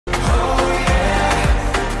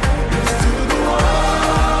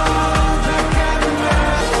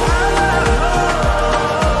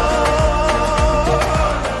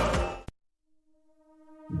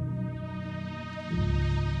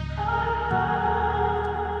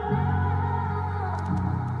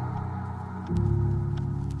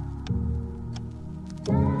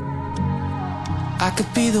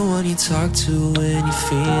could be the one you talk to when you're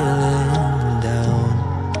feeling down.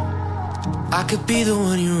 I could be the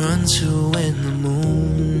one you run to when the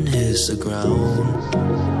moon hits the ground.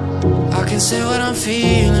 I can say what I'm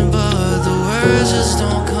feeling, but the words just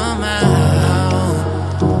don't come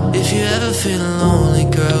out. If you ever feel lonely,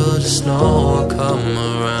 girl, just know I'll come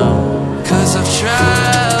around. 'Cause I've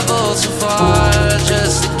traveled so far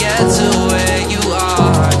just to get to where you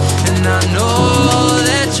are. And I know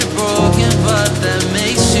that you're broken, but that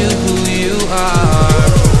makes you who you are.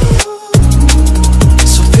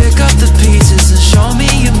 So pick up the pieces and show me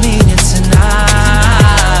you mean it tonight.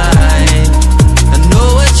 I know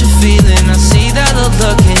what you're feeling, I see that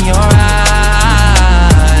look in your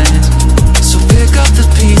eyes. So pick up the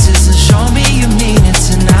pieces and show me you mean it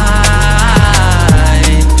tonight.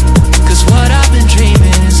 'Cause what I've been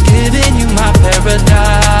dreaming is giving you my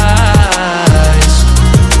paradise.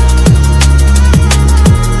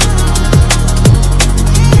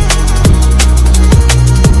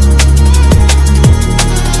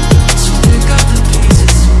 So pick up the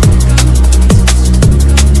pieces.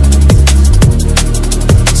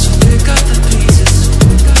 So pick up the pieces.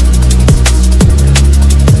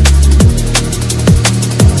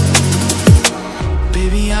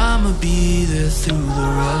 Baby, I'ma be there through the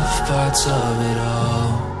rough parts of it all.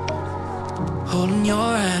 Holding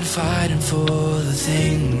your hand, fighting for the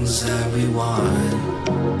things that we want.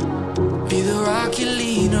 Be the rock you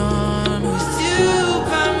lean on, with you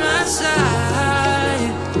by my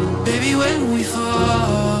side. Baby, when we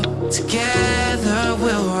fall, together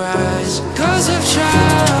we'll rise. 'Cause I've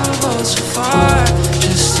traveled so far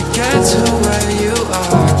just to get to where you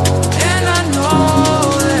are. And I know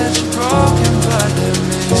that you're broken, but that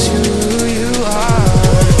makes you who you are.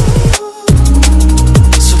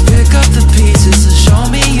 So pick up the pieces and show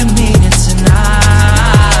me you mean it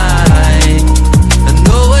tonight. I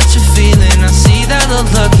know what you're feeling, I see that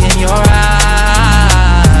look in your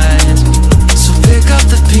eyes. So pick up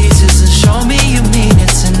the pieces and show me you mean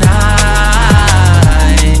it tonight.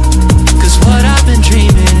 'Cause what I've been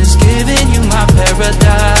dreaming is giving you my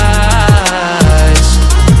paradise.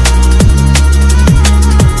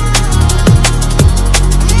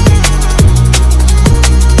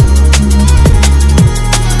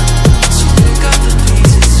 So pick up the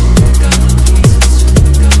pieces, pick up the pieces,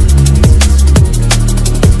 pick up the pieces.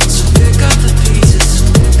 So pick up the pieces,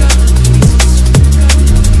 pick up the pieces, pick up the pieces.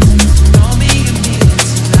 Show me you mean it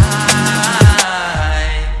tonight.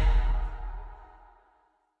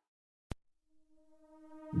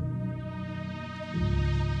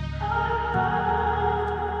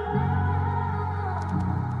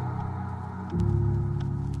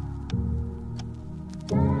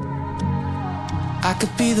 I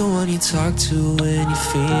could be the one you talk to when you're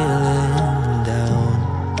feeling down.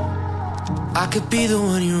 I could be the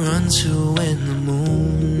one you run to when the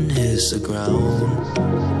moon hits the ground.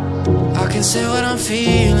 I can say what I'm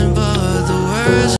feeling, but the words